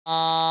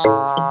I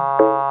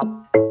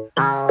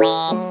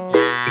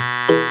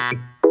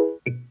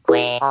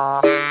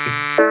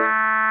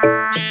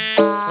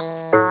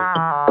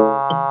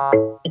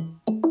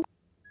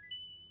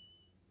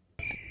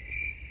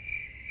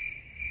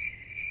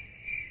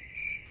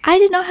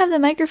did not have the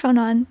microphone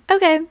on.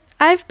 Okay,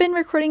 I've been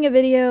recording a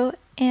video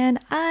and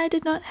I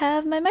did not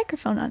have my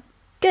microphone on.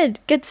 Good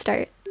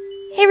start.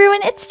 Hey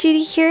everyone, it's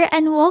Judi here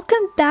and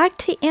welcome back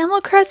to Animal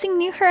Crossing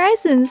New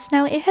Horizons.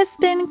 Now it has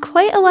been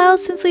quite a while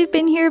since we've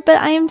been here, but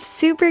I am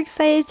super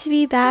excited to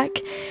be back.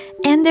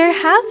 And there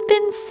have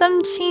been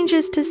some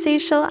changes to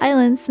Sayshell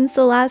Island since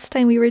the last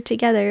time we were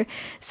together.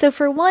 So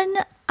for one,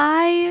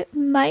 I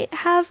might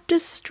have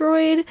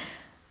destroyed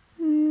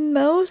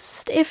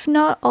most, if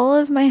not all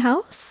of my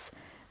house.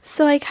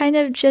 So I kind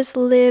of just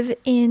live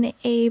in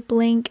a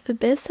blank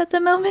abyss at the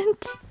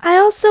moment. I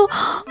also,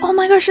 oh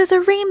my gosh, there's a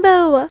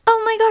rainbow.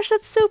 Oh my gosh,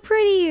 that's so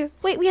pretty.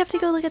 Wait, we have to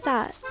go look at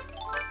that.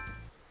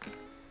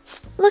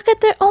 Look at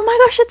the, oh my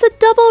gosh, it's a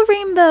double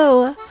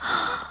rainbow.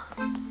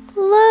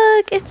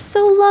 Look, it's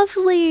so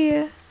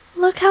lovely.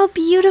 Look how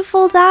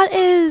beautiful that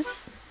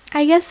is.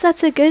 I guess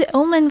that's a good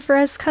omen for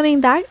us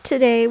coming back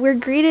today. We're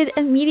greeted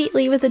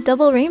immediately with a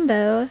double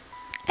rainbow.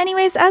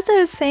 Anyways, as I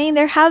was saying,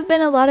 there have been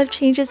a lot of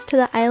changes to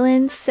the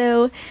island,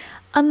 so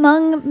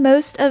among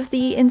most of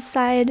the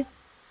inside,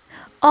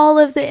 all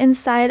of the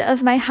inside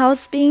of my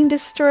house being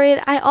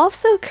destroyed, I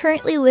also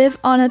currently live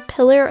on a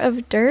pillar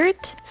of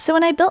dirt. So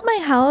when I built my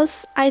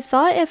house, I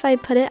thought if I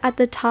put it at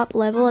the top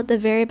level at the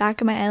very back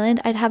of my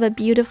island, I'd have a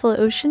beautiful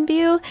ocean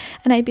view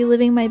and I'd be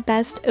living my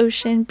best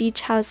ocean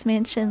beach house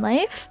mansion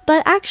life.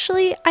 But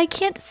actually, I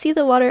can't see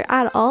the water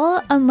at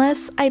all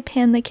unless I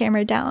pan the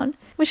camera down.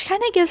 Which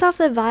kind of gives off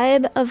the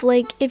vibe of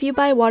like if you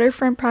buy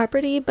waterfront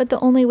property but the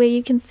only way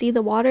you can see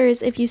the water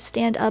is if you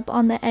stand up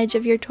on the edge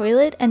of your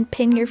toilet and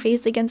pin your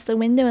face against the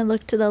window and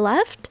look to the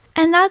left.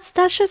 And that's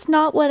just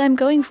not what I'm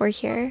going for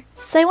here.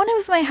 So I want to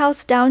move my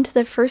house down to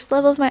the first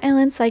level of my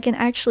island so I can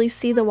actually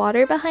see the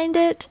water behind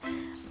it.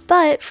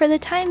 But for the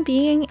time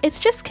being, it's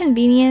just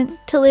convenient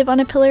to live on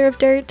a pillar of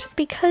dirt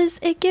because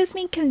it gives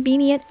me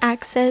convenient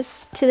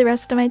access to the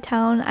rest of my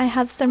town. I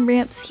have some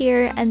ramps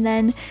here and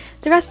then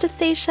the rest of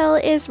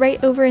Sayshell is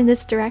right over in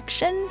this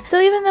direction.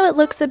 So even though it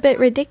looks a bit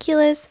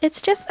ridiculous,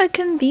 it's just a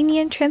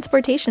convenient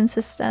transportation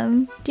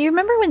system. Do you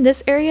remember when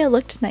this area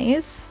looked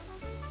nice?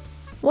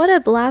 What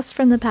a blast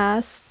from the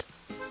past.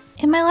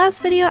 In my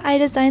last video, I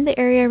designed the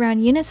area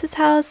around Eunice's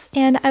house,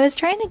 and I was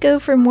trying to go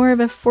for more of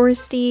a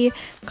foresty,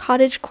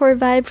 cottagecore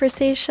vibe for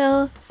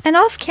Sayshell. And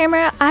off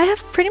camera, I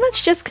have pretty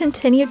much just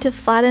continued to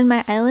flatten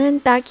my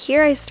island. Back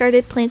here, I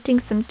started planting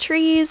some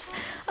trees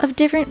of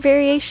different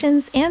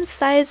variations and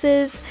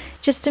sizes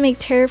just to make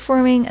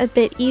terraforming a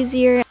bit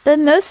easier. But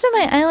most of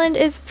my island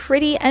is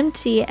pretty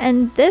empty,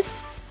 and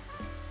this,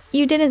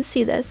 you didn't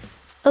see this.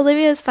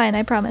 Olivia's fine,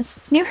 I promise.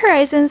 New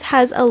Horizons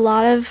has a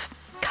lot of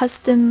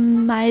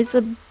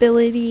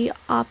customizability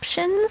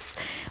options,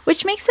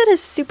 which makes it a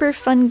super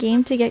fun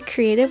game to get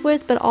creative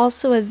with, but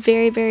also a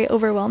very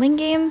overwhelming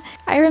game.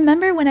 I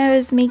remember when I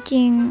was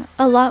making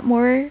a lot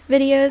more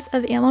videos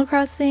of Animal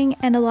Crossing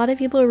and a lot of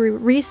people were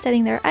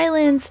resetting their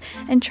islands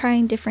and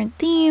trying different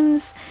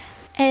themes,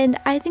 and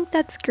I think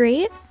that's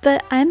great,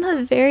 but I'm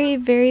a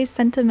very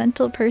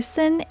sentimental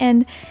person,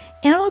 and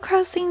Animal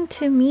Crossing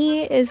to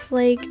me is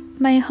like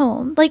my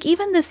home. Like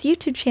even this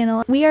YouTube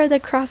channel, we are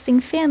the Crossing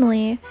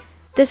family.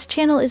 This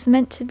channel is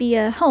meant to be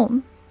a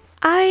home.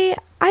 I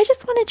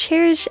just want to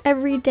cherish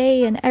every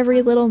day and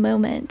every little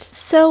moment.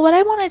 So what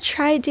I want to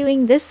try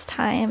doing this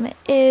time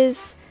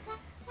is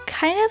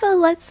kind of a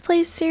Let's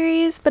Play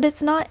series, but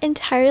it's not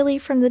entirely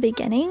from the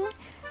beginning.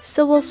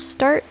 So we'll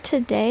start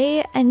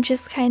today and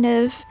just kind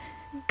of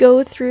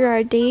go through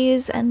our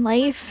days and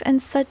life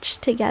and such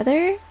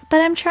together. But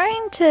I'm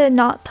trying to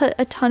not put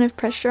a ton of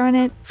pressure on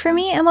it. For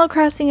me, Animal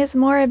Crossing is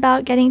more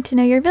about getting to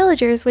know your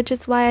villagers, which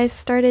is why I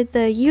started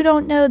the You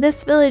Don't Know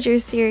This Villager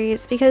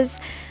series, because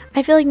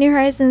I feel like New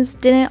Horizons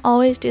didn't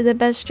always do the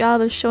best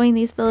job of showing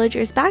these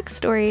villagers'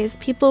 backstories.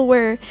 People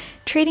were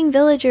trading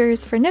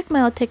villagers for Nook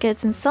Mile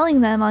tickets and selling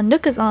them on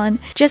Nookazon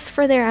just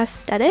for their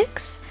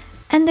aesthetics.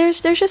 And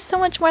there's just so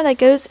much more that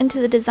goes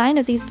into the design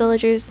of these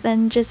villagers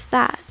than just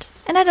that.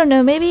 And I don't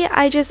know, maybe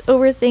I just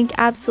overthink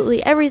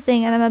absolutely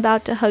everything and I'm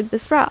about to hug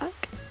this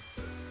rock.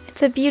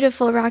 It's a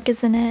beautiful rock,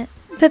 isn't it?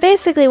 But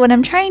basically what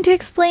I'm trying to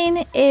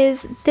explain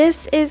is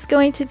this is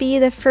going to be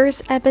the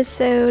first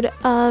episode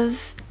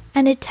of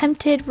an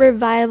attempted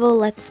revival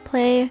Let's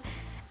Play.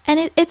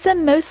 And it's a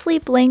mostly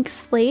blank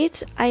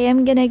slate. I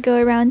am gonna go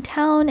around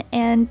town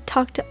and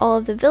talk to all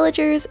of the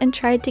villagers and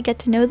try to get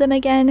to know them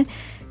again.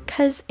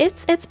 Because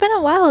it's been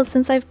a while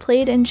since I've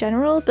played in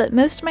general, but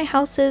most of my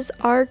houses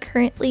are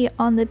currently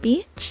on the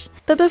beach.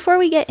 But before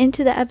we get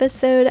into the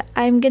episode,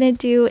 I'm gonna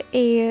do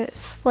a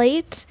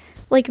slight,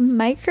 like,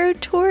 micro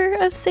tour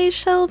of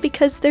Sayshell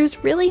because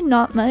there's really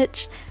not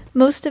much.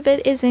 Most of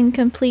it is in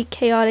complete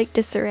chaotic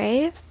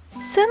disarray.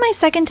 So in my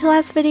second to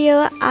last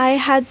video, I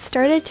had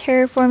started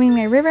terraforming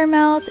my river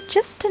mouth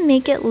just to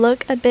make it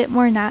look a bit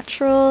more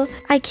natural.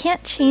 I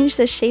can't change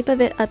the shape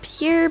of it up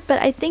here,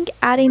 but I think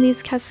adding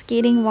these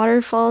cascading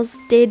waterfalls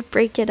did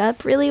break it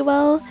up really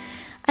well.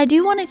 I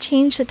do want to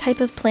change the type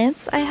of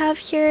plants I have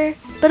here,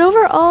 but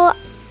overall,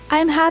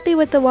 I'm happy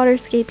with the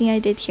waterscaping I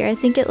did here. I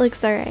think it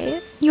looks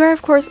alright. You are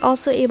of course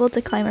also able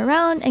to climb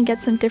around and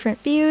get some different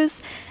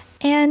views,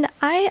 and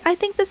I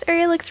think this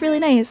area looks really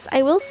nice.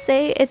 I will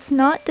say it's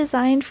not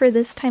designed for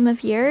this time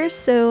of year,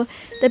 so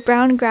the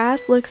brown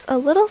grass looks a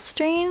little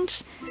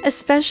strange,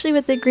 especially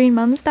with the green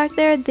mums back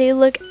there. They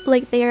look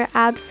like they are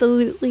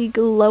absolutely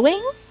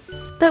glowing.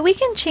 But we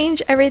can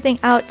change everything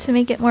out to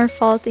make it more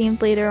fall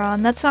themed later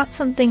on. That's not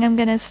something I'm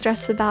gonna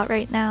stress about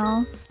right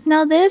now.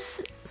 Now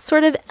this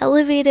sort of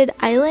elevated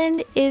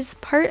island is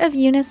part of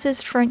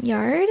Eunice's front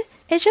yard.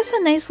 It's just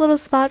a nice little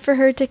spot for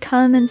her to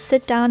come and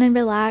sit down and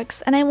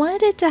relax, and I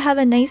wanted it to have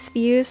a nice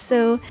view,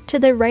 so to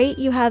the right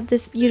you have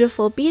this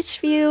beautiful beach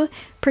view.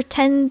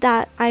 Pretend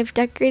that I've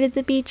decorated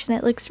the beach and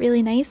it looks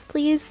really nice,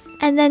 please.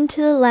 And then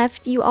to the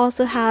left you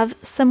also have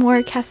some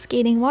more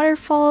cascading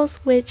waterfalls,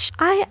 which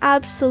I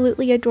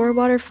absolutely adore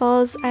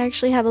waterfalls. I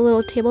actually have a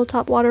little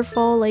tabletop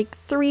waterfall like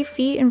 3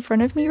 feet in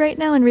front of me right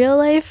now in real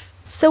life.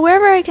 So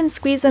wherever I can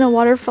squeeze in a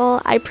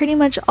waterfall, I pretty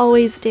much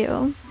always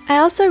do. I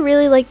also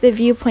really like the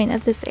viewpoint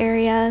of this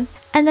area.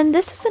 And then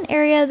this is an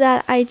area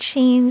that I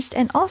changed,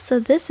 and also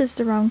this is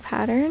the wrong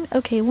pattern.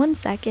 Okay, 1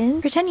 second.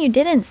 Pretend you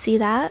didn't see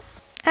that.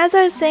 As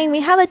I was saying,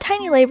 we have a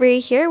tiny library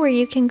here where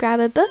you can grab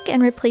a book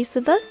and replace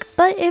a book,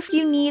 but if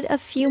you need a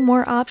few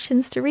more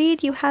options to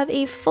read, you have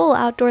a full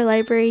outdoor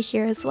library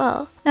here as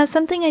well. Now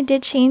something I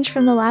did change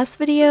from the last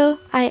video,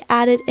 I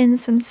added in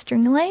some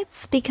string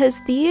lights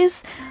because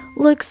these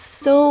look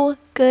so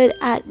good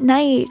at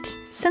night.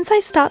 Since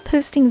I stopped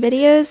posting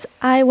videos,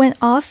 I went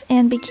off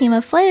and became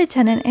a flight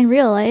attendant in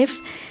real life.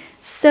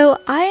 So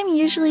I am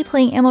usually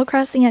playing Animal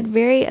Crossing at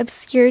very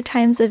obscure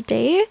times of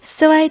day.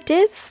 So I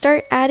did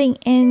start adding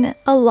in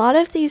a lot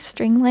of these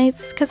string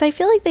lights because I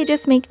feel like they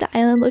just make the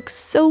island look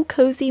so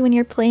cozy when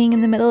you're playing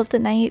in the middle of the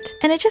night.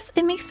 And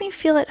it makes me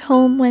feel at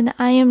home when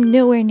I am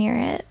nowhere near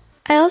it.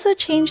 I also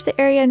changed the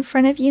area in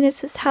front of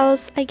Eunice's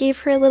house. I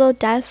gave her a little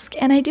desk,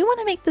 and I do want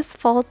to make this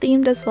fall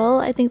themed as well.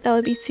 I think that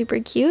would be super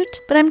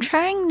cute. But I'm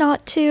trying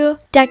not to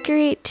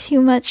decorate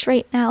too much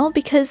right now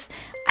because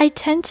I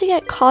tend to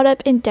get caught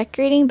up in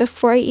decorating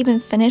before I even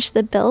finish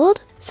the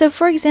build. So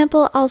for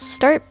example, I'll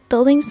start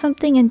building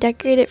something and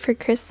decorate it for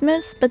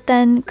Christmas, but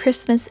then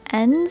Christmas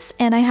ends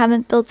and I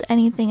haven't built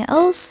anything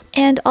else,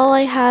 and all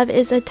I have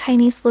is a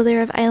tiny slither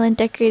of island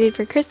decorated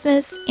for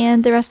Christmas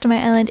and the rest of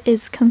my island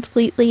is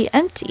completely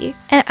empty.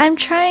 And I'm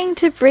trying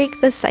to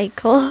break the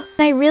cycle. And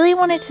I really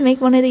wanted to make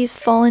one of these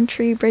fallen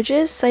tree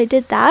bridges, so I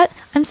did that.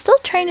 I'm still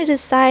trying to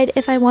decide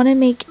if I want to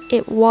make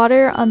it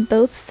water on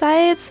both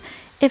sides,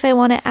 if I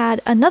want to add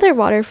another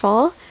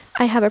waterfall.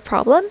 I have a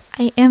problem.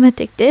 I am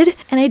addicted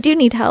and I do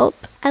need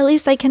help. At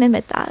least I can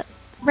admit that.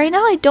 Right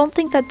now I don't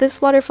think that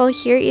this waterfall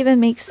here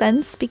even makes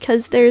sense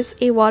because there's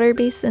a water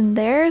basin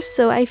there,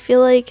 so I feel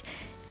like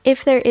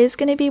if there is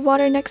going to be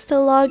water next to the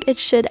log, it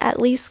should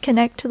at least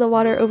connect to the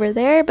water over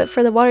there, but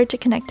for the water to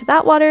connect to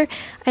that water,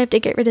 I have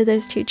to get rid of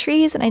those 2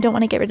 trees, and I don't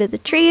want to get rid of the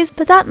trees,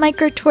 but that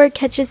micro tour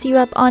catches you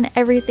up on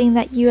everything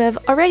that you have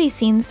already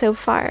seen so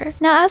far.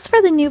 Now as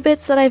for the new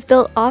bits that I've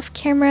built off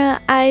camera,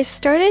 I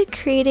started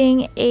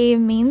creating a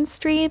main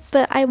street,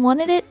 but I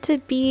wanted it to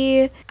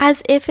be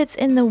as if it's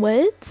in the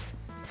woods.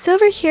 So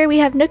over here we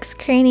have Nook's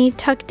Cranny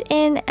tucked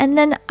in, and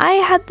then I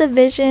had the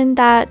vision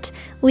that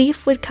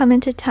Leaf would come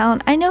into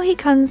town. I know he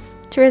comes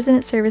to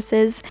resident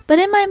services, but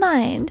in my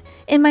mind,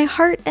 in my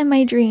heart and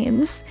my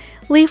dreams,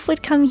 Leaf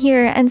would come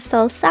here and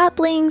sell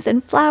saplings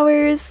and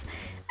flowers,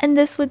 and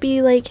this would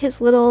be like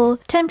his little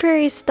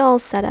temporary stall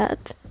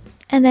setup.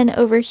 And then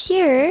over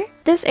here,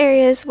 this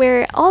area is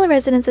where all the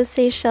residents of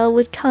Sayshell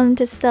would come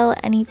to sell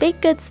any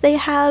baked goods they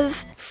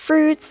have,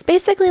 fruits,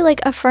 basically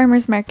like a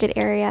farmer's market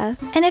area.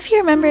 And if you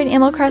remember in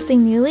Animal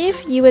Crossing New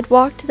Leaf, you would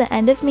walk to the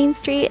end of Main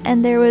Street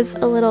and there was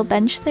a little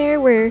bench there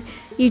where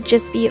you'd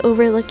just be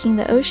overlooking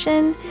the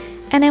ocean.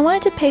 And I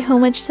wanted to pay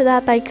homage to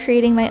that by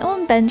creating my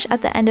own bench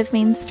at the end of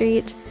Main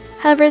Street.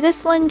 However,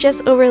 this one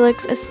just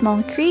overlooks a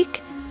small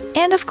creek,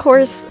 and of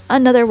course,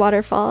 another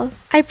waterfall.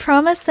 I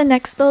promise the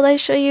next build I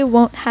show you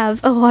won't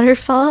have a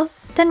waterfall.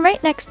 Then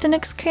right next to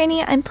Nook's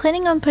Cranny, I'm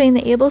planning on putting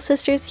the Able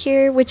Sisters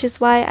here, which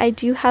is why I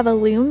do have a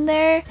loom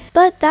there,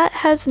 but that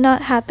has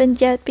not happened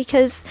yet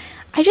because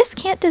I just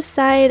can't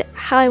decide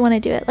how I want to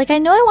do it. Like, I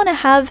know I want to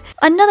have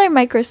another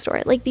micro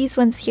store, like these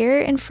ones here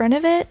in front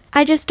of it.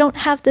 I just don't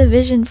have the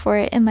vision for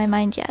it in my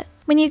mind yet.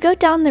 When you go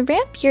down the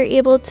ramp, you're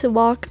able to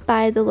walk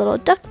by the little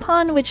duck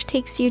pond, which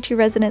takes you to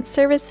resident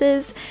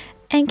services.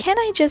 And can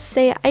I just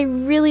say, I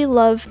really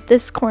love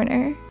this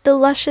corner. The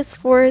luscious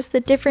forest, the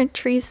different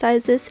tree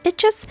sizes,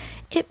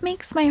 it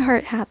makes my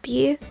heart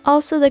happy.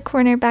 Also the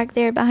corner back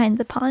there behind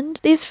the pond.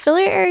 These filler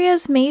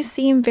areas may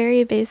seem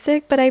very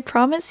basic, but I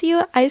promise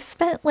you, I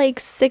spent like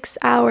 6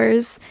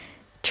 hours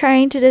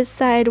trying to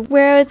decide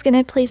where I was going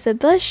to place a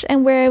bush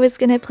and where I was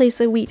going to place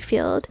a wheat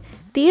field.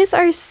 These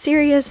are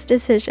serious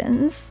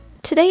decisions.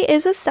 Today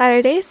is a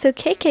Saturday, so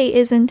KK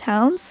is in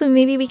town, so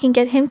maybe we can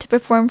get him to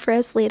perform for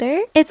us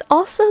later. It's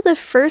also the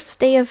first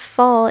day of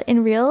fall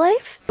in real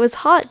life. It was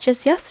hot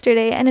just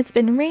yesterday, and it's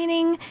been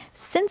raining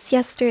since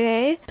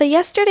yesterday. But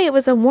yesterday it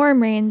was a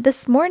warm rain.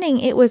 This morning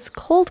it was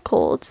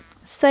cold.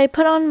 So I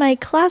put on my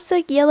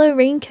classic yellow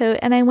raincoat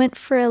and I went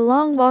for a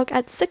long walk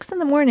at 6 in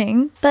the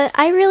morning. But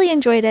I really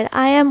enjoyed it.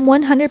 I am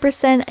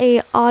 100%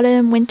 a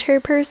autumn-winter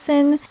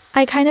person.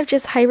 I kind of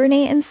just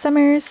hibernate in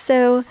summer,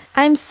 so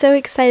I'm so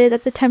excited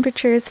that the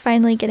temperature is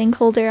finally getting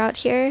colder out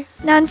here.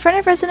 Now in front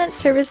of resident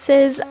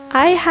services,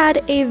 I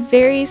had a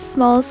very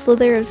small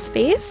slither of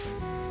space.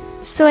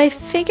 So I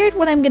figured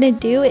what I'm gonna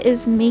do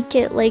is make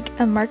it like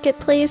a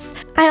marketplace.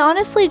 I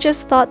honestly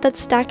just thought that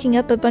stacking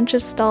up a bunch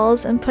of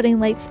stalls and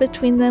putting lights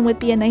between them would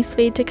be a nice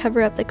way to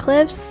cover up the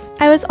cliffs.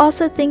 I was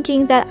also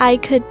thinking that I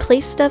could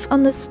place stuff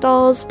on the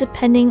stalls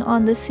depending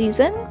on the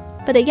season.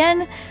 But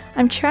again,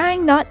 I'm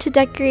trying not to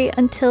decorate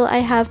until I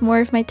have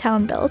more of my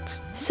town built.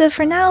 So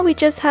for now, we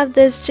just have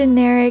this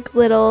generic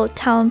little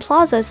town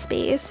plaza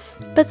space.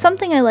 But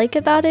something I like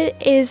about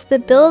it is the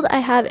build I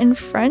have in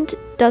front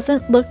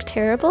doesn't look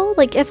terrible.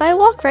 Like if I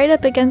walk right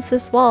up against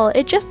this wall,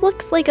 it just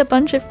looks like a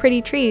bunch of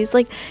pretty trees.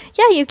 Like,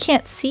 yeah, you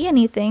can't see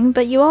anything,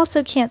 but you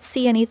also can't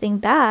see anything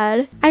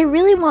bad. I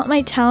really want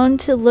my town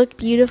to look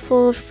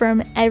beautiful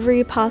from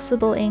every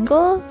possible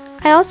angle.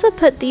 I also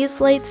put these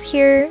lights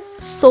here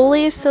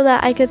solely so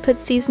that I could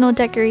put seasonal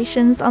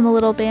decorations on the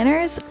little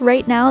banners.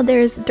 Right now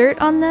there's dirt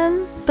on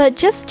them, but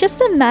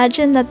just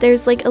imagine that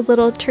there's like a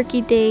little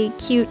Turkey Day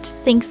cute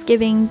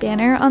Thanksgiving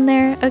banner on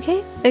there,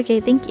 okay? Okay,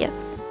 thank you.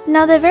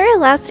 Now the very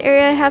last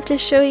area I have to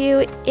show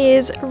you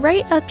is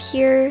right up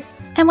here.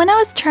 And when I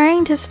was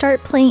trying to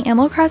start playing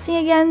Animal Crossing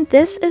again,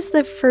 this is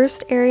the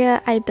first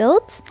area I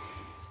built.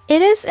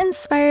 It is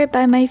inspired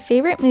by my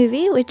favorite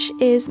movie, which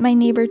is My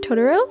Neighbor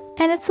Totoro,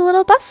 and it's a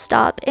little bus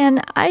stop,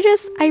 and I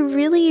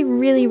really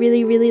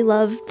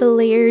love the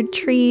layered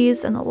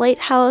trees and the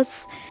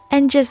lighthouse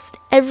and just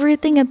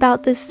everything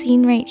about this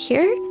scene right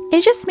here.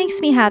 It just makes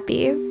me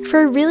happy.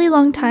 For a really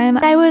long time,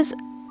 I was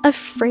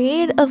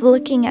afraid of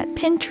looking at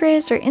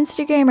Pinterest or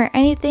Instagram or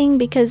anything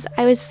because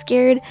I was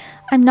scared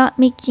I'm not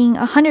making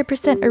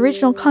 100%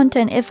 original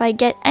content if I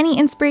get any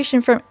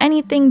inspiration from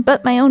anything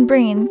but my own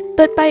brain.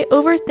 But by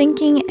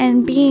overthinking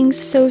and being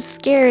so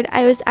scared,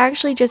 I was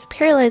actually just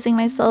paralyzing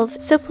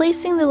myself. So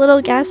placing the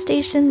little gas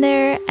station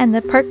there and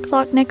the park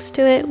clock next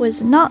to it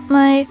was not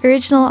my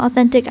original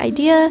authentic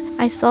idea.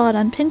 I saw it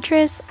on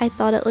Pinterest. I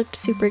thought it looked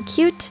super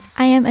cute.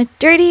 I am a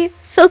dirty,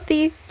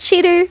 filthy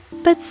cheater.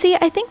 But see,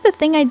 I think the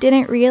thing I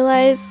didn't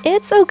realize,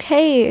 it's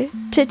okay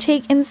to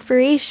take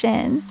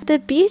inspiration. The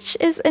beach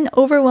is an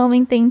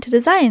overwhelming thing to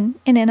design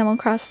in Animal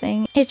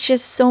Crossing. It's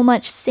just so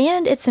much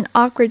sand, it's an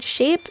awkward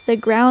shape, the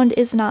ground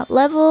is not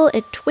level,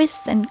 it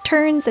twists and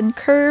turns and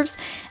curves,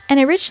 and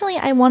originally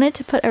I wanted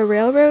to put a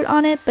railroad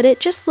on it, but it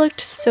just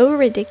looked so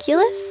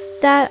ridiculous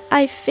that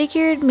I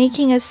figured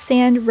making a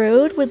sand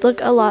road would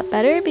look a lot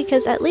better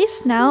because at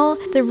least now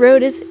the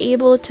road is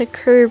able to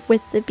curve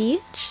with the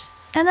beach.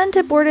 And then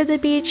to border the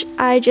beach,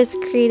 I just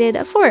created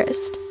a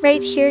forest.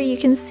 Right here you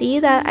can see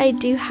that I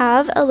do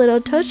have a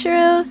little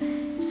Totoro,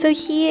 so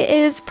he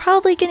is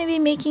probably going to be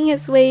making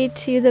his way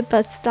to the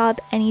bus stop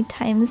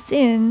anytime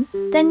soon.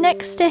 Then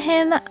next to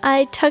him,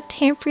 I tucked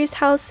Humphrey's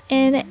house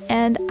in,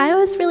 and I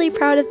was really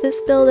proud of this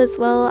build as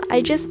well.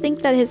 I just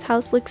think that his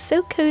house looks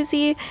so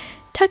cozy,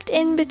 tucked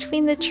in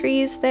between the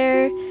trees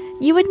there.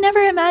 You would never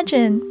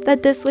imagine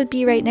that this would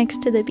be right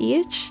next to the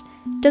beach.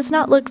 Does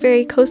not look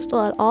very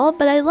coastal at all,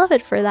 but I love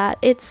it for that.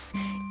 It's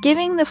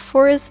giving the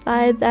forest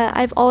vibe that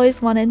I've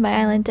always wanted my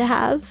island to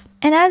have.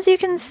 And as you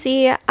can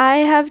see, I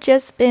have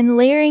just been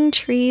layering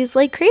trees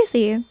like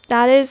crazy.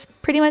 That is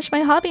pretty much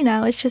my hobby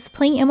now. It's just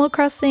playing Animal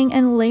Crossing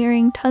and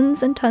layering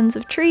tons and tons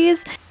of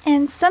trees,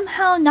 and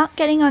somehow not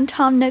getting on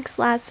Tom Nook's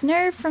last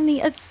nerve from the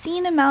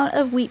obscene amount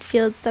of wheat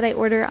fields that I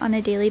order on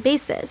a daily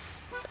basis.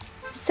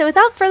 So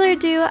without further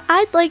ado,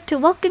 I'd like to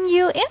welcome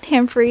you, and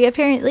Humphrey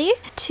apparently,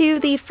 to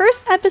the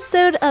first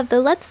episode of the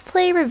Let's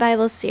Play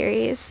Revival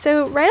series.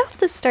 So right off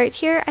the start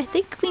here, I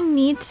think we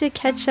need to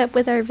catch up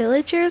with our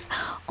villagers.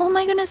 Oh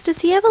my goodness,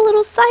 does he have a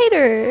little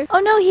cider?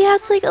 Oh no, he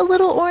has like a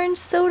little orange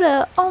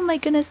soda. Oh my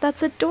goodness,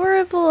 that's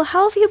adorable.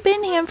 How have you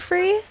been,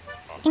 Humphrey?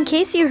 In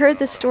case you heard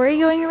the story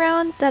going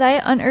around that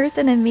I unearthed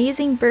an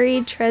amazing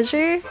buried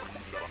treasure,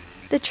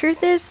 the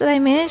truth is that I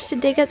managed to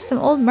dig up some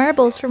old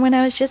marbles from when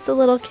I was just a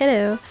little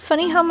kiddo.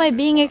 Funny how my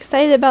being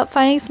excited about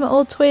finding some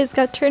old toys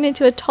got turned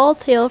into a tall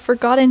tale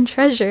forgotten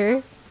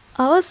treasure.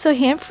 Oh, so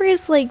Humphrey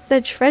is like the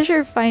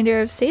treasure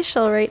finder of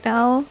Sayshell right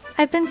now.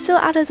 I've been so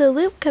out of the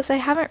loop because I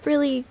haven't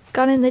really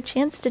gotten the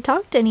chance to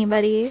talk to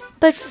anybody.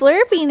 But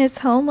Flurry is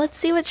home, let's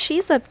see what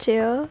she's up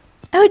to.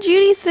 Oh,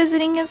 Judy's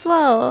visiting as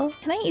well.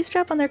 Can I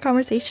eavesdrop on their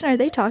conversation? Are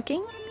they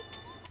talking?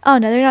 Oh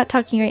no, they're not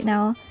talking right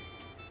now.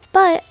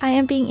 But I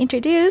am being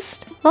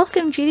introduced.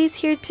 Welcome, Judy's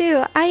here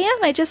too.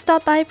 I just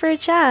stopped by for a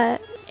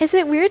chat. Is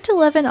it weird to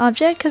love an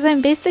object? Because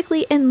I'm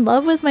basically in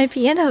love with my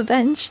piano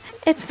bench.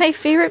 It's my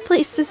favorite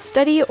place to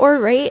study or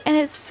write, and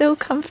it's so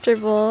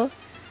comfortable.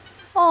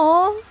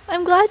 Aw,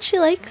 I'm glad she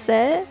likes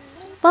it.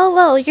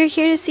 Well, you're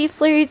here to see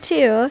Flurry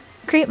too.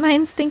 Great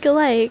minds think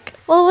alike.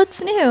 Well,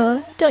 what's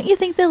new? Don't you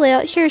think the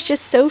layout here is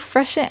just so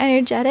fresh and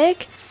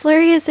energetic?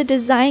 Flurry is a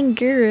design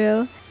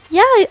guru.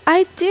 Yeah,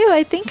 I do.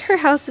 I think her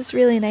house is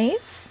really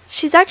nice.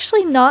 She's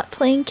actually not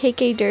playing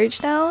KK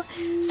Dirge now,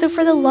 so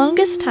for the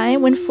longest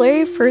time when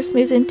Flurry first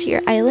moves into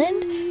your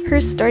island, her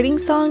starting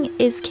song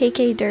is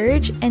KK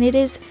Dirge, and it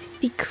is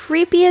the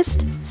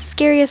creepiest,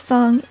 scariest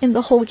song in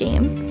the whole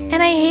game.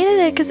 And I hated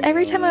it because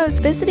every time I was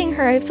visiting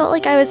her, I felt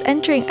like I was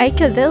entering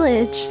Ica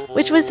Village,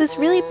 which was this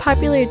really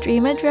popular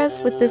dream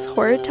address with this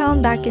horror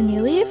town back in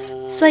New Leaf.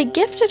 So I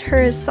gifted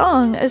her a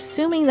song,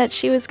 assuming that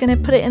she was gonna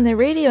put it in the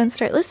radio and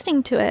start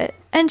listening to it.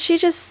 And she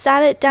just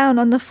sat it down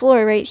on the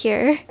floor right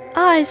here.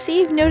 Ah, I see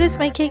you've noticed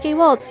my KK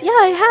Waltz. Yeah,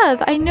 I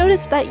have. I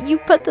noticed that you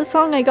put the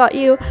song I got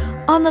you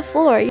on the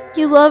floor.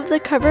 You love the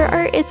cover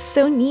art. It's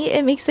so neat.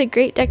 It makes a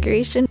great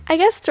decoration. I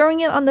guess throwing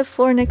it on the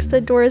floor next to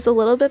the door is a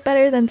little bit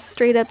better than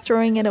straight up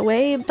throwing it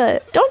away,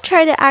 but don't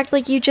try to act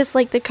like you just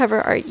like the cover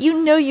art. You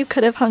know you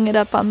could have hung it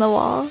up on the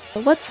wall.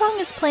 What song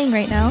is playing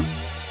right now?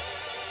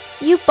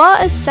 You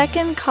bought a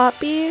second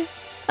copy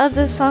of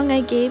the song I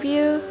gave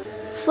you?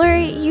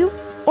 Flurry, you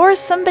or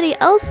somebody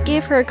else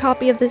gave her a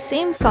copy of the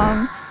same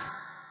song,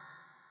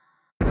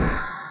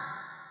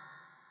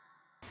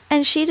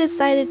 and she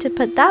decided to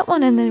put that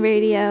one in the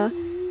radio,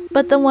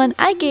 but the one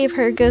I gave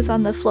her goes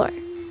on the floor.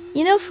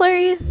 You know,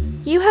 Flurry,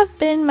 you have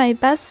been my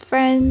best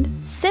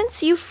friend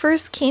since you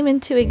first came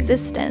into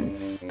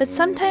existence, but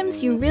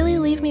sometimes you really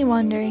leave me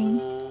wondering.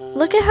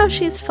 Look at how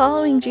she's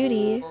following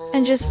Judi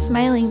and just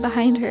smiling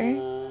behind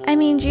her. I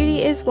mean,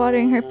 Judi is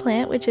watering her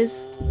plant, which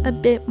is a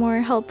bit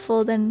more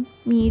helpful than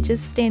me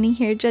just standing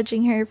here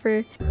judging her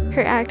for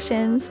her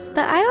actions.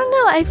 But I don't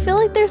know, I feel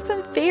like there's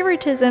some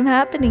favoritism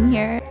happening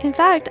here. In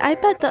fact, I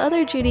bet the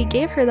other Judi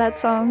gave her that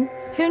song.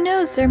 Who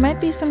knows, there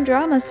might be some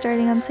drama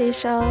starting on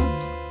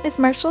Sayshell. Is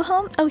Marshall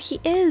home? Oh, he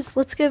is.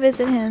 Let's go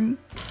visit him.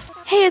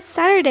 Hey, it's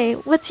Saturday.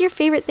 What's your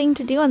favorite thing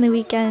to do on the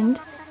weekend?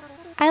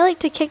 I like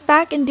to kick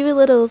back and do a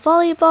little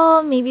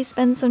volleyball, maybe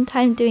spend some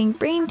time doing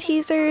brain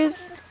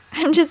teasers.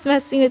 I'm just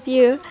messing with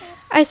you.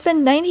 I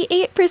spend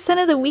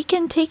 98% of the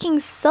weekend taking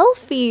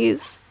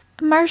selfies.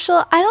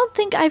 Marshall, I don't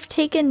think I've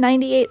taken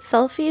 98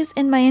 selfies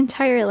in my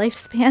entire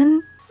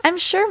lifespan. I'm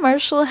sure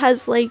Marshall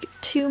has like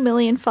 2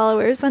 million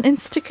followers on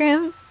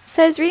Instagram.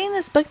 So I was reading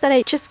this book that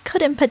I just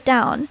couldn't put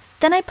down.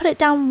 Then I put it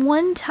down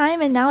one time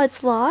and now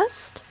it's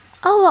lost?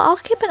 Oh, well, I'll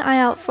keep an eye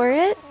out for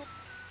it.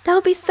 That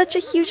would be such a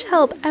huge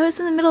help. I was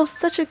in the middle of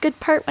such a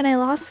good part when I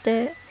lost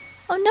it.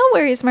 Oh, no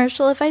worries,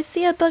 Marshall. If I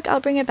see a book, I'll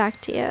bring it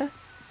back to you.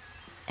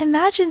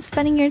 Imagine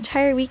spending your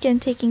entire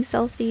weekend taking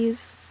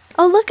selfies.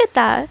 Oh, look at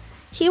that!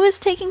 He was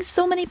taking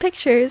so many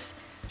pictures.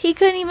 He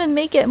couldn't even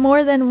make it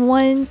more than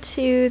 1,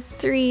 2,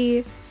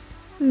 3,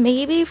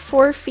 maybe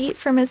 4 feet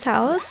from his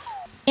house.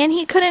 And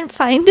he couldn't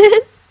find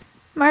it.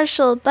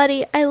 Marshall,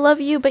 buddy, I love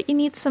you, but you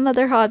need some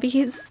other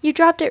hobbies. You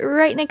dropped it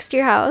right next to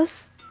your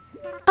house.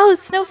 Oh,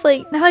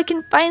 Snowflake, now I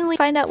can finally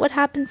find out what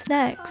happens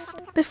next.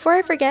 Before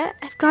I forget,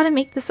 I've got to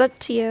make this up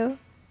to you.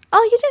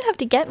 Oh, you didn't have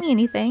to get me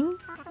anything.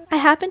 I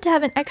happen to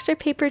have an extra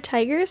paper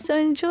tiger, so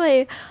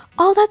enjoy.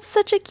 Oh, that's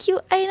such a cute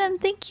item.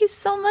 Thank you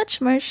so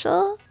much,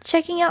 Marshall.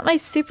 Checking out my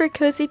super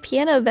cozy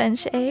piano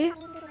bench, eh?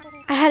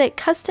 I had it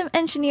custom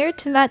engineered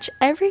to match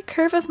every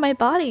curve of my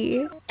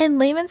body. In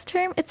layman's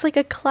term, it's like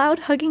a cloud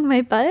hugging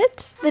my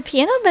butt. The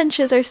piano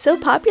benches are so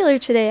popular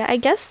today. I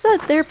guess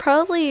that they're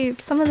probably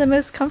some of the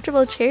most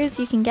comfortable chairs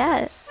you can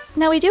get.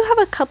 Now we do have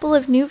a couple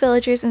of new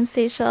villagers in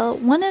Sayshell,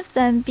 one of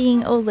them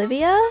being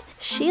Olivia.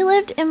 She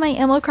lived in my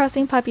Animal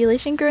Crossing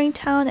population growing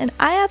town and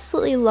I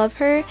absolutely love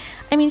her.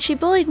 I mean, she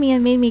bullied me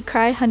and made me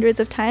cry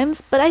hundreds of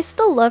times, but I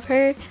still love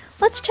her.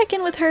 Let's check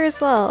in with her as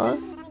well.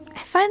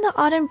 I find the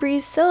autumn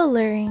breeze so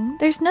alluring.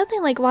 There's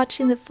nothing like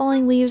watching the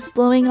falling leaves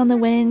blowing on the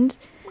wind.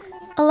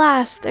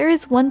 Alas, there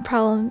is one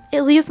problem.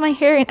 It leaves my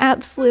hair an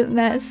absolute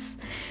mess.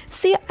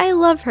 See, I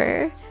love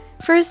her.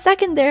 For a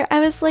second there, I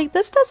was like,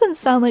 this doesn't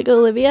sound like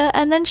Olivia,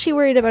 and then she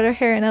worried about her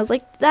hair, and I was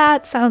like,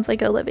 that sounds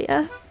like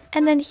Olivia.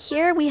 And then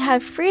here we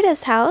have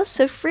Frida's house.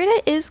 So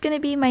Frida is going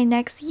to be my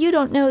next you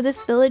don't know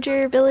this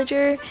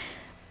villager.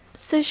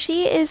 So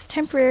she is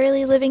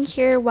temporarily living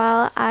here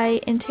while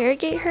I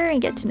interrogate her and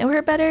get to know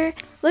her better.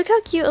 Look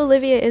how cute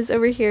Olivia is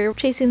over here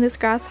chasing this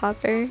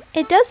grasshopper.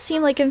 It does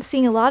seem like I'm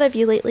seeing a lot of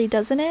you lately,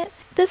 doesn't it?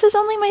 This is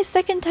only my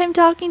second time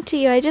talking to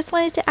you. I just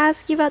wanted to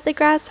ask you about the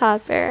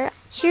grasshopper.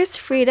 Here's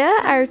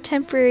Frida, our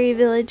temporary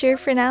villager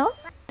for now.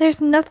 There's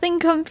nothing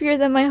comfier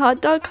than my hot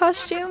dog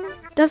costume.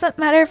 Doesn't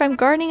matter if I'm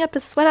gardening up a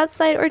sweat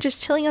outside or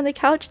just chilling on the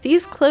couch,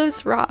 these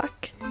clothes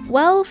rock.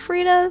 Well,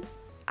 Frida,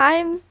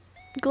 I'm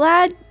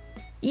glad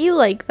you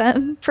like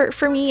them.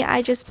 For me,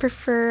 I just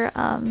prefer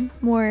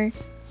more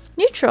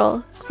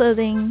neutral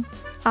clothing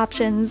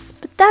options,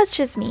 but that's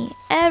just me.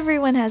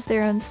 Everyone has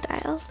their own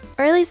style.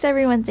 Or at least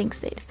everyone thinks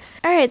they do.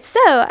 Alright,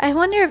 so I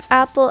wonder if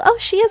Apple... Oh,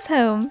 she is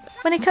home!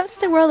 When it comes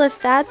to the world of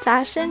fad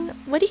fashion,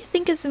 what do you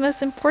think is the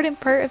most important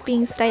part of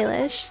being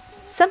stylish?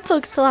 Some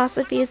folks'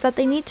 philosophy is that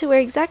they need to wear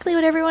exactly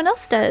what everyone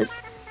else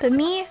does. But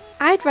me,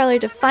 I'd rather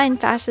define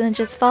fashion than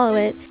just follow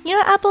it. You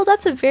know, Apple,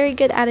 that's a very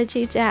good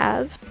attitude to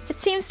have. It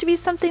seems to be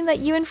something that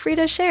you and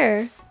Frida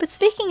share. But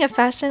speaking of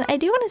fashion, I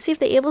do want to see if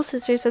the Able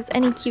Sisters has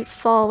any cute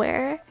fall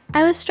wear.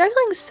 I was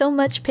struggling so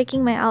much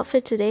picking my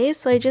outfit today,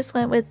 so I just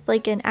went with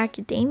like an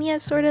academia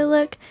sort of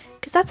look,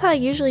 because that's how I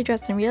usually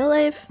dress in real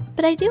life.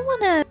 But I do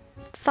want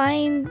to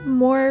find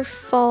more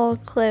fall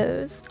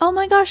clothes. Oh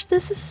my gosh,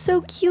 this is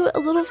so cute, a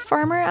little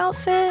farmer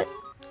outfit.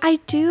 I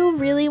do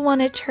really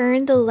want to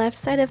turn the left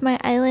side of my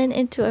island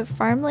into a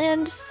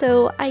farmland,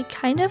 so I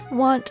kind of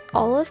want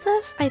all of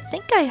this. I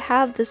think I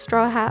have the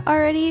straw hat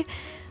already,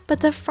 but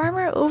the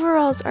farmer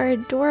overalls are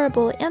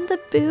adorable, and the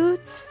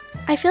boots.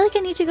 I feel like I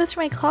need to go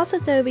through my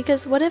closet though,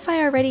 because what if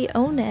I already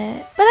own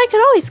it? But I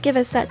could always give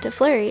a set to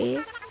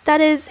Flurry.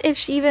 That is, if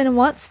she even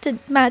wants to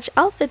match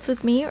outfits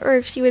with me, or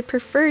if she would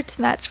prefer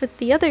to match with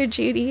the other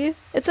Judi.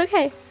 It's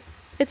okay.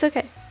 It's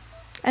okay.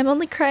 I'm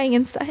only crying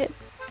inside.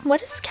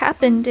 What does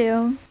Cap'n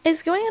do?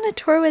 Is going on a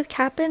tour with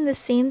Cap'n the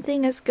same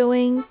thing as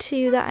going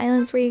to the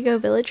islands where you go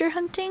villager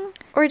hunting?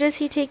 Or does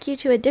he take you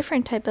to a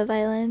different type of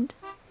island?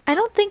 I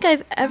don't think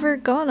I've ever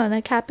gone on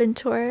a Cap'n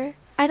tour.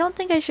 I don't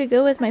think I should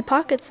go with my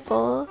pockets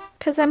full,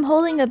 cause I'm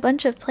holding a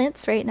bunch of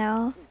plants right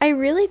now. I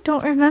really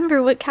don't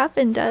remember what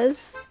Cap'n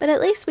does, but at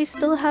least we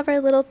still have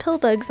our little pill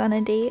bugs on a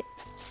date.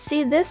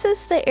 See, this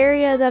is the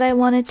area that I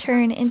want to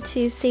turn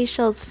into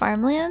Sayshell's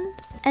farmland.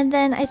 And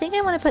then I think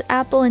I want to put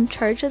Apple in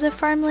charge of the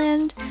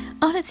farmland.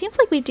 Oh, and it seems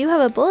like we do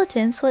have a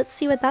bulletin, so let's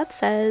see what that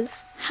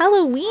says.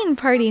 Halloween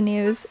party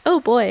news.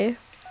 Oh boy.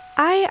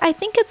 I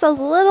think it's a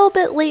little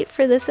bit late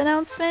for this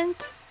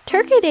announcement.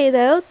 Turkey Day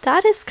though,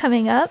 that is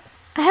coming up.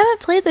 I haven't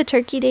played the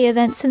Turkey Day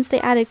event since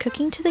they added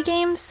cooking to the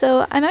game,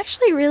 so I'm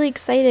actually really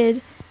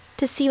excited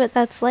to see what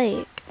that's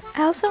like.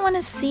 I also want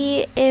to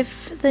see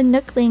if the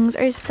Nooklings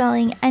are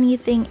selling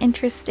anything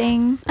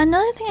interesting.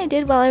 Another thing I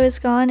did while I was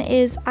gone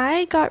is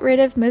I got rid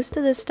of most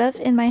of the stuff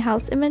in my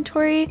house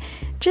inventory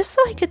just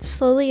so I could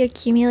slowly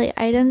accumulate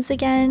items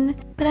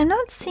again. But I'm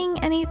not seeing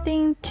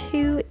anything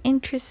too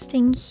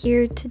interesting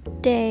here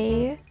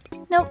today.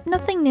 Nope,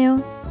 nothing new.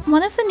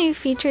 One of the new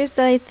features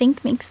that I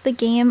think makes the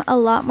game a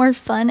lot more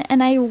fun,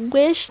 and I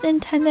wish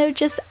Nintendo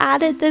just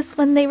added this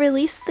when they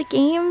released the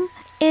game,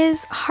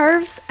 is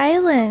Harv's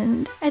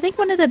Island. I think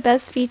one of the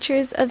best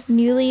features of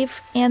New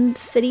Leaf and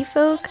City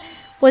Folk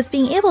was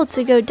being able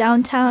to go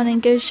downtown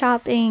and go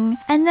shopping.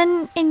 And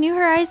then in New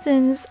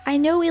Horizons, I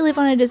know we live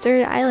on a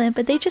deserted island,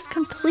 but they just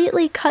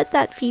completely cut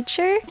that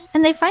feature.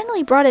 And they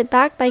finally brought it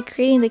back by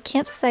creating the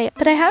campsite.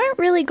 But I haven't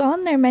really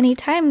gone there many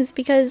times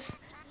because,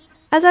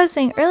 as I was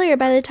saying earlier,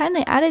 by the time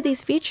they added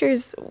these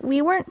features,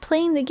 we weren't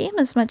playing the game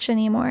as much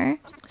anymore.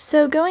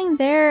 So going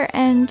there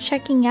and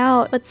checking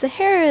out what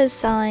Sahara is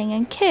selling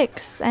and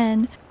Kix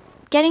and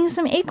getting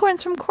some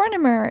acorns from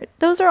Cornimer,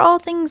 those are all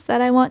things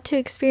that I want to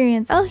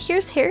experience. Oh,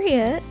 here's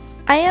Harriet.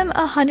 I am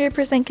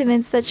 100%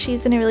 convinced that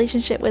she's in a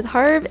relationship with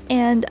Harv,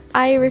 and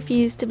I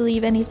refuse to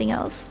believe anything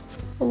else.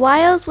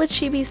 Why else would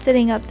she be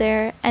sitting up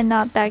there and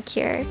not back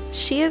here?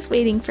 She is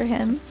waiting for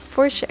him,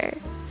 for sure.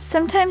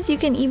 Sometimes you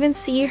can even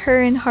see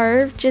her and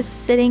Harv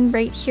just sitting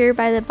right here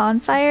by the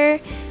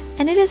bonfire,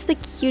 and it is the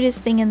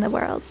cutest thing in the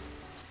world.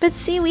 But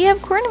see, we have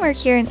Cornimer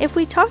here, and if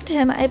we talk to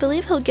him, I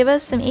believe he'll give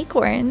us some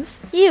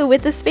acorns. You,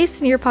 with the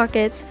space in your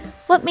pockets,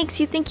 what makes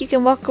you think you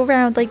can walk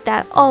around like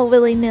that all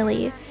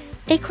willy-nilly?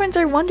 Acorns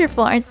are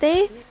wonderful, aren't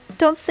they?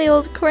 Don't say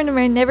old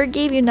Cornimer never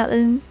gave you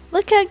nothing.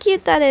 Look how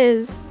cute that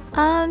is.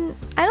 I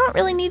don't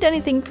really need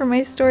anything for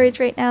my storage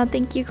right now,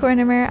 thank you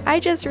Cornimer. I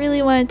just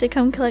really wanted to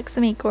come collect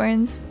some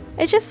acorns.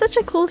 It's just such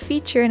a cool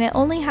feature, and it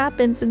only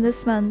happens in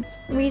this month.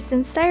 Reese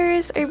and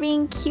Cyrus are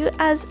being cute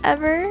as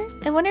ever.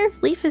 I wonder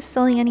if Leaf is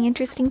selling any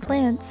interesting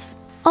plants.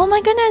 Oh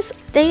my goodness,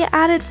 they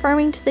added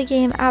farming to the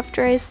game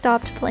after I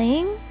stopped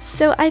playing.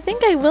 So I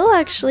think I will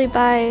actually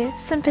buy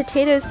some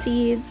potato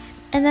seeds.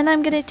 And then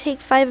I'm gonna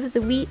take 5 of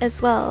the wheat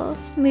as well.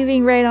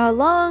 Moving right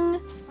along,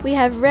 we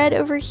have Red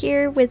over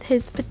here with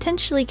his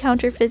potentially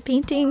counterfeit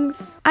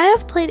paintings. I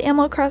have played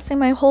Animal Crossing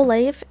my whole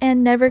life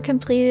and never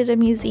completed a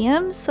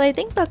museum, so I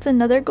think that's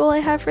another goal I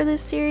have for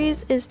this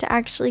series, is to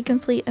actually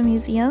complete a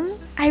museum.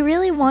 I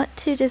really want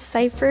to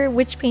decipher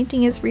which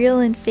painting is real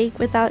and fake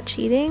without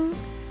cheating.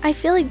 I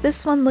feel like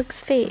this one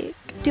looks fake.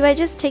 Do I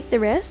just take the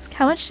risk?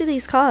 How much do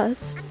these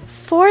cost?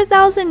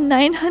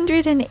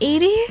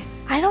 4,980?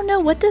 I don't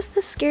know, what does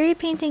the scary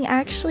painting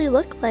actually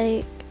look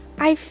like?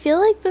 I feel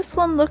like this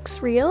one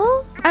looks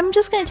real. I'm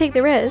just gonna take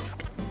the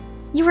risk.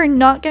 You are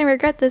not gonna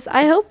regret this.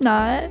 I hope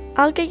not.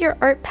 I'll get your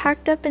art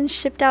packed up and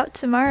shipped out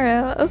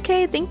tomorrow.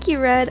 Okay, thank you,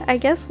 Red. I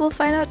guess we'll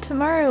find out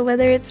tomorrow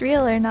whether it's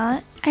real or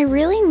not. I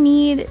really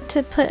need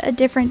to put a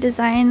different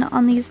design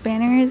on these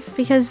banners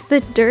because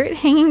the dirt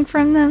hanging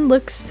from them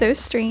looks so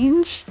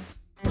strange.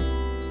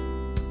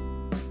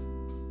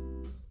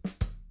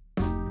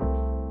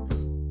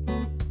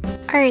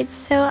 Alright,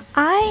 so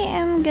I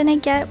am gonna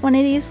get one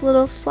of these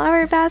little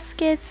flower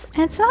baskets,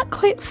 and it's not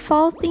quite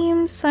fall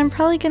themed, so I'm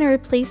probably gonna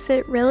replace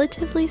it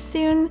relatively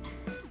soon.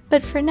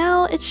 But for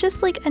now, it's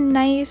just like a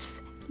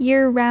nice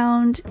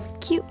year-round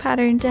cute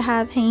pattern to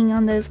have hanging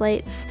on those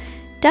lights.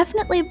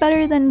 Definitely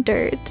better than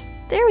dirt.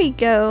 There we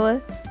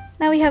go.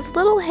 Now we have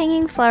little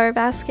hanging flower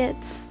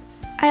baskets.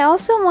 I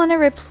also want to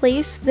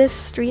replace this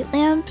street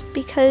lamp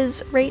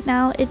because right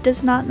now it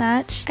does not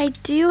match. I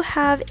do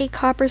have a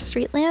copper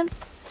street lamp,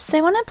 so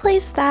I want to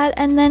place that,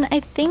 and then I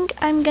think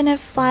I'm gonna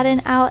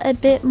flatten out a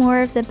bit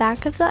more of the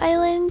back of the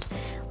island,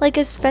 like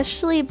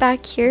especially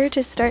back here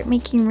to start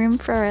making room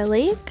for our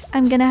lake.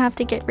 I'm gonna have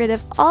to get rid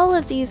of all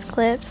of these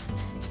cliffs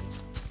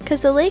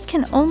because the lake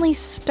can only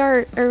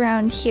start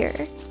around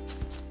here.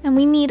 And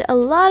we need a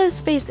lot of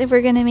space if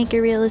we're gonna make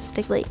a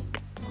realistic lake.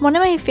 One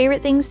of my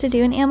favorite things to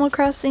do in Animal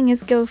Crossing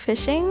is go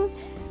fishing.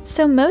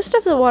 So most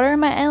of the water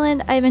on my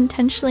island I've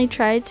intentionally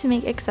tried to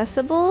make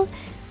accessible.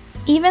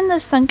 Even the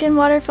sunken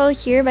waterfall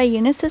here by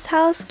Eunice's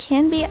house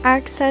can be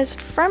accessed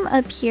from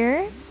up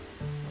here.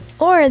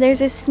 Or there's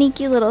a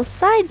sneaky little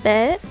side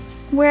bit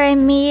where I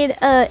made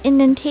an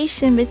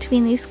indentation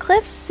between these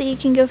cliffs so you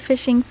can go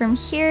fishing from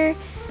here.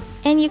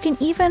 And you can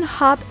even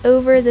hop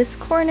over this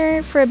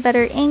corner for a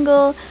better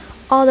angle,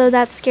 although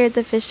that scared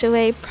the fish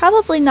away.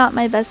 Probably not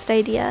my best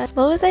idea.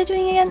 What was I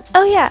doing again?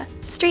 Oh yeah,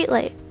 street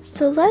light.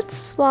 So let's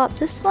swap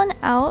this one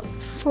out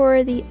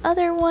for the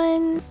other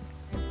one.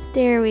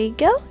 There we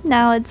go.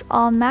 Now it's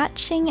all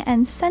matching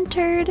and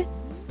centered.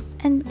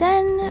 And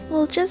then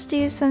we'll just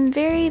do some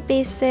very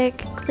basic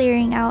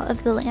clearing out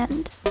of the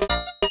land.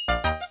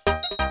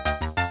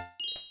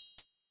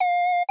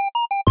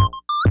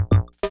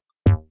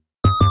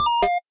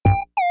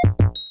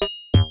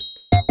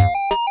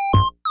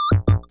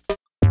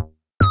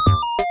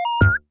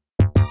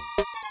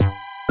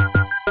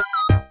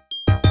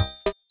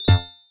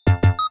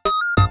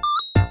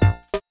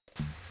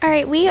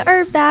 Alright, we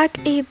are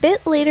back a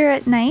bit later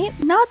at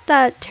night. Not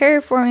that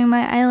terraforming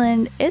my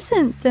island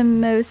isn't the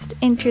most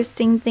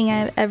interesting thing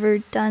I've ever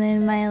done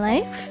in my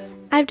life.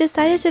 I've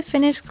decided to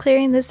finish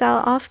clearing this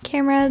out off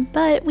camera,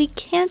 but we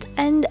can't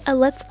end a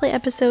Let's Play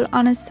episode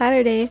on a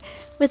Saturday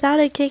without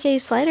a KK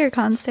Slider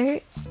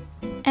concert.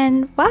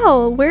 And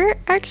wow, we're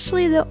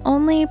actually the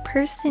only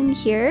person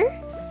here?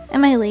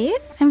 Am I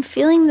late? I'm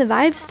feeling the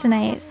vibes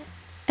tonight.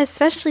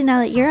 Especially now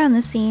that you're on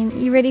the scene.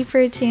 You ready for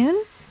a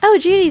tune? Oh,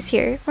 Judy's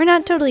here. We're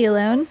not totally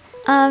alone.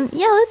 Yeah,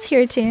 let's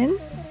hear a tune.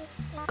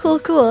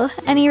 Cool.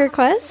 Any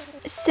requests?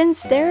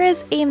 Since there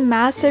is a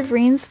massive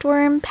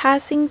rainstorm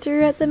passing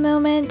through at the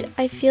moment,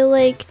 I feel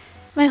like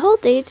my whole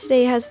day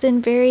today has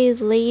been very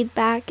laid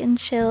back and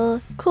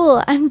chill.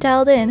 Cool, I'm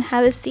dialed in.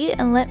 Have a seat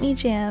and let me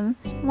jam.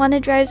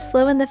 Wanna drive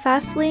slow in the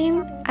fast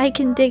lane? I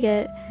can dig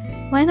it.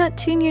 Why not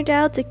tune your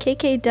dial to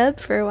KK Dub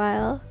for a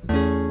while?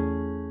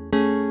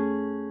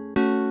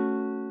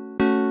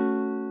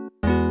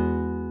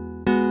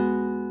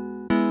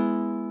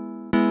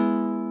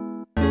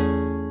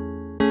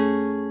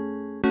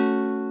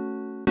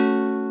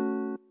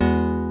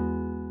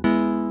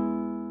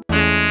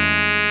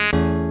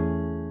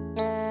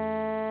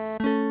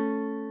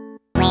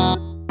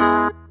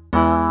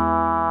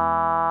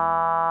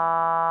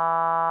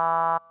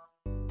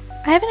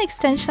 I have an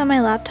extension on my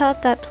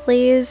laptop that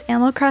plays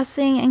Animal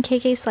Crossing and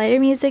KK Slider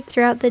music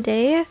throughout the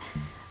day,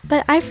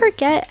 but I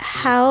forget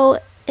how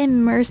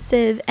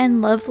immersive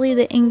and lovely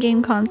the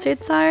in-game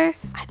concerts are.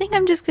 I think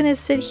I'm just gonna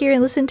sit here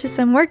and listen to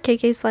some more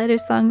KK Slider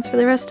songs for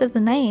the rest of the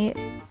night.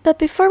 But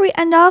before we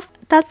end off,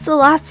 that's the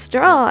last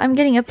straw. I'm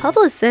getting a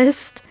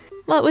publicist.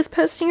 What, was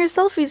posting your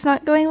selfies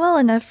not going well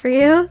enough for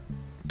you?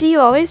 Do you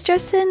always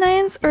dress to the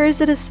nines, or is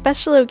it a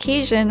special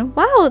occasion?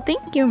 Wow,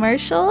 thank you,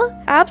 Marshall.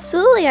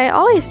 Absolutely, I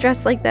always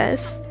dress like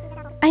this.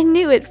 I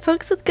knew it.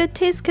 Folks with good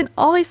taste can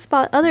always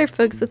spot other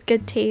folks with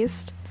good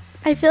taste.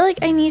 I feel like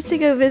I need to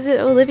go visit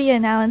Olivia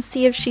now and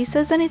see if she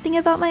says anything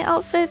about my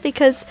outfit,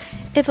 because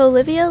if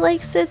Olivia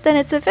likes it, then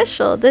it's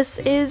official. This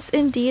is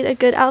indeed a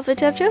good outfit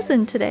to have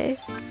chosen today.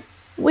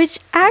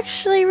 Which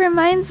actually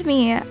reminds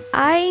me,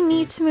 I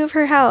need to move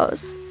her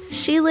house.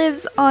 She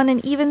lives on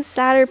an even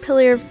sadder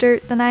pillar of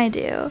dirt than I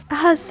do.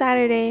 Ah,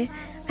 Saturday.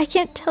 I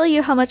can't tell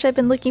you how much I've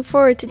been looking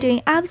forward to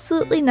doing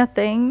absolutely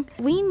nothing.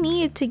 We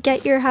need to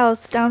get your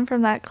house down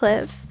from that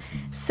cliff.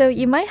 So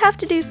you might have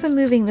to do some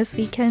moving this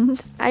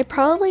weekend. I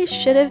probably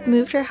should have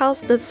moved her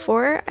house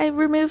before I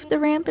removed the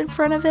ramp in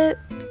front of it.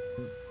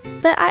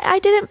 But I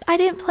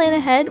didn't plan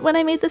ahead when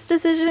I made this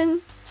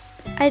decision.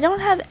 I don't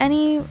have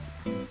any...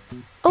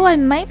 Oh, I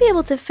might be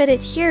able to fit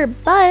it here,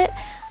 but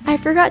I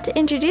forgot to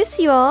introduce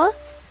you all.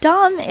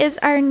 Dom is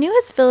our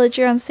newest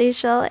villager on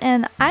Sayshell,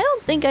 and I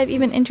don't think I've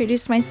even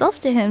introduced myself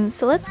to him,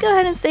 so let's go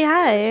ahead and say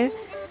hi.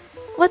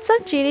 What's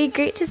up, Judi?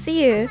 Great to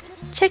see you.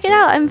 Check it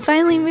out, I'm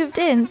finally moved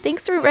in.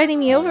 Thanks for inviting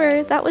me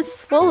over. That was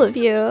swole of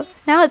you.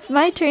 Now it's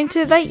my turn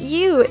to invite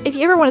you if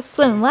you ever want to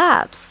swim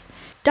laps.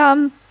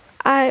 Dom,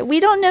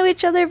 we don't know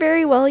each other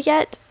very well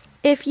yet.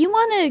 If you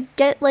want to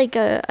get like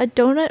a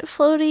donut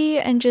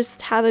floaty and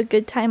just have a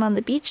good time on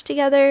the beach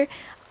together,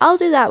 I'll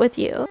do that with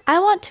you. I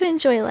want to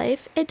enjoy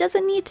life. It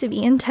doesn't need to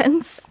be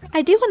intense.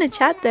 I do want to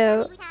chat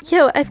though.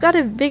 Yo, I've got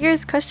a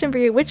vigorous question for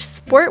you. Which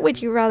sport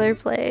would you rather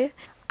play?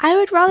 I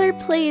would rather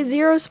play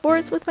zero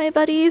sports with my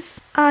buddies.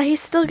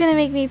 He's still gonna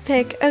make me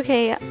pick.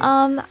 Okay,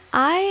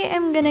 I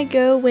am gonna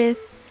go with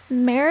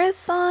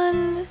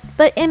marathon,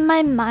 but in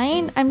my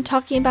mind, I'm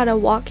talking about a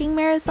walking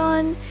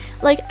marathon.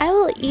 Like, I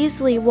will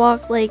easily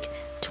walk like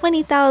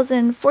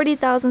 20,000,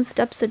 40,000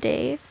 steps a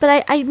day.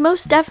 But I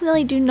most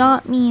definitely do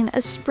not mean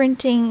a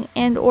sprinting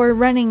and or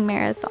running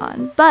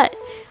marathon, but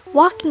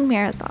walking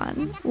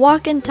marathon.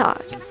 Walk and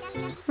talk.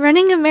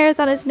 Running a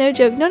marathon is no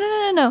joke.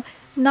 No.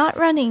 Not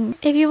running.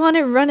 If you want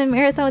to run a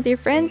marathon with your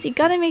friends, you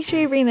gotta make sure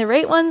you bring the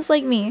right ones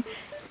like me.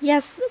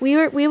 Yes, we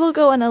will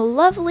go on a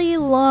lovely,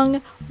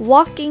 long,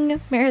 walking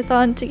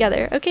marathon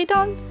together. Okay,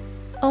 Dom?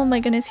 Oh my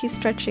goodness, he's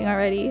stretching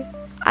already.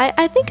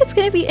 I think it's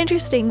gonna be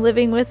interesting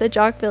living with a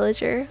jock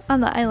villager on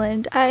the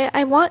island.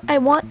 I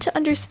want to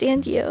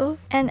understand you.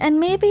 And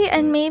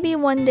maybe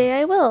one day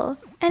I will.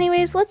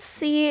 Anyways, let's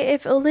see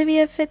if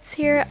Olivia fits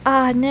here.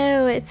 Ah,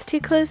 no, it's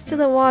too close to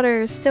the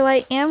water, so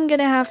I am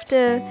gonna have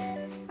to,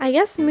 I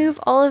guess, move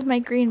all of my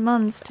green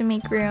mums to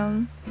make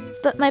room.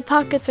 But my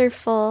pockets are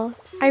full.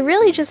 I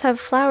really just have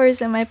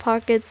flowers in my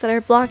pockets that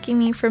are blocking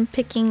me from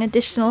picking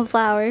additional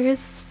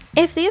flowers.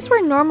 If these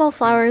were normal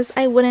flowers,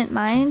 I wouldn't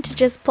mind to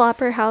just plop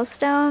her house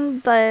down,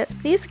 but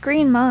these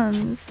green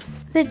mums.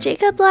 The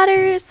Jacob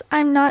ladders,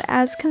 I'm not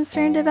as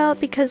concerned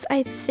about because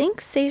I think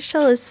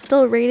Sayshell is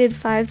still rated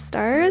 5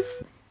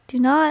 stars. Do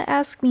not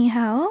ask me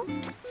how.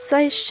 So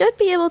I should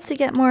be able to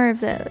get more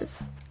of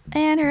those.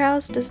 And her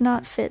house does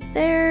not fit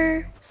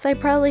there, so I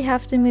probably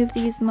have to move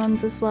these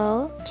mums as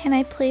well. Can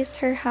I place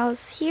her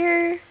house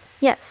here?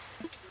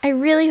 Yes. I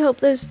really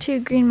hope those 2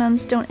 green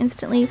mums don't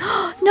instantly—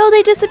 No,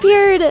 they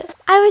disappeared!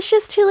 I was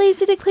just too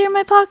lazy to clear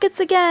my pockets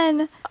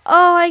again!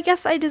 Oh, I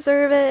guess I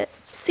deserve it.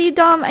 See,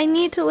 Dom, I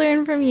need to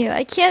learn from you.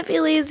 I can't be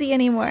lazy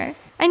anymore.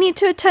 I need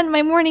to attend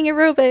my morning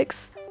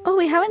aerobics. Oh,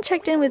 we haven't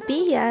checked in with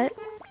B yet.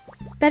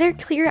 Better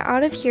clear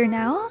out of here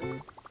now?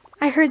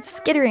 I heard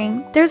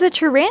skittering. There's a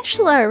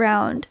tarantula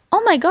around.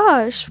 Oh my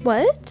gosh,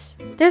 what?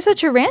 There's a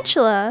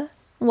tarantula.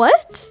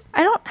 What?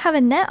 I don't have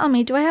a net on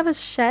me. Do I have a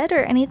shed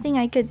or anything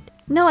I could—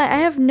 No, I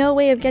have no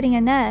way of getting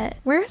a net.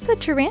 Where's the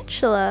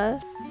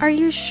tarantula? Are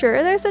you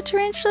sure there's a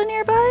tarantula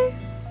nearby?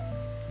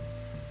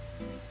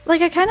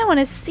 Like, I kind of want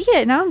to see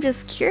it. Now I'm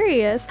just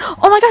curious.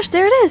 Oh my gosh,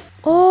 there it is.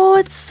 Oh,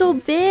 it's so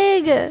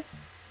big. Did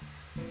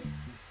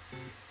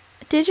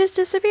it just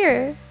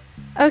disappear?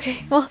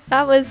 Okay, well,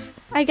 that was—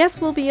 I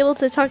guess we'll be able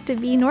to talk to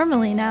B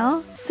normally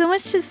now. So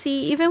much to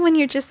see, even when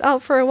you're just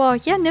out for a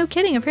walk. Yeah, no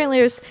kidding. Apparently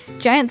there's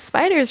giant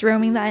spiders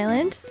roaming the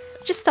island.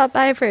 Just stop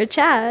by for a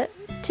chat.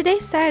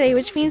 Today's Saturday,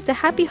 which means the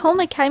Happy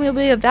Home Academy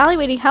will be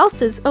evaluating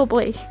houses. Oh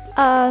boy.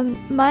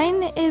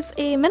 Mine is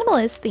a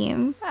minimalist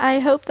theme. I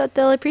hope that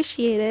they'll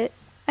appreciate it.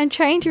 I'm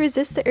trying to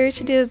resist the urge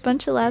to do a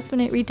bunch of last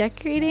minute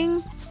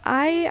redecorating.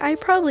 I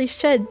probably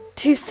should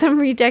do some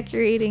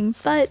redecorating,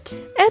 but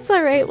it's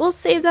alright. We'll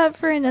save that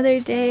for another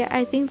day.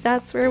 I think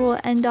that's where we'll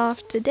end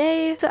off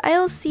today. So I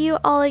will see you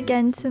all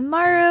again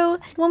tomorrow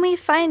when we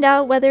find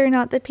out whether or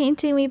not the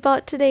painting we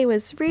bought today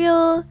was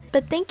real.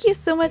 But thank you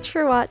so much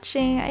for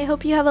watching. I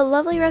hope you have a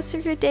lovely rest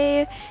of your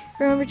day.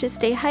 Remember to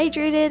stay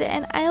hydrated,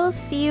 and I will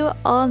see you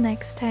all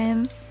next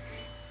time.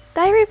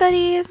 Bye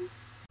everybody!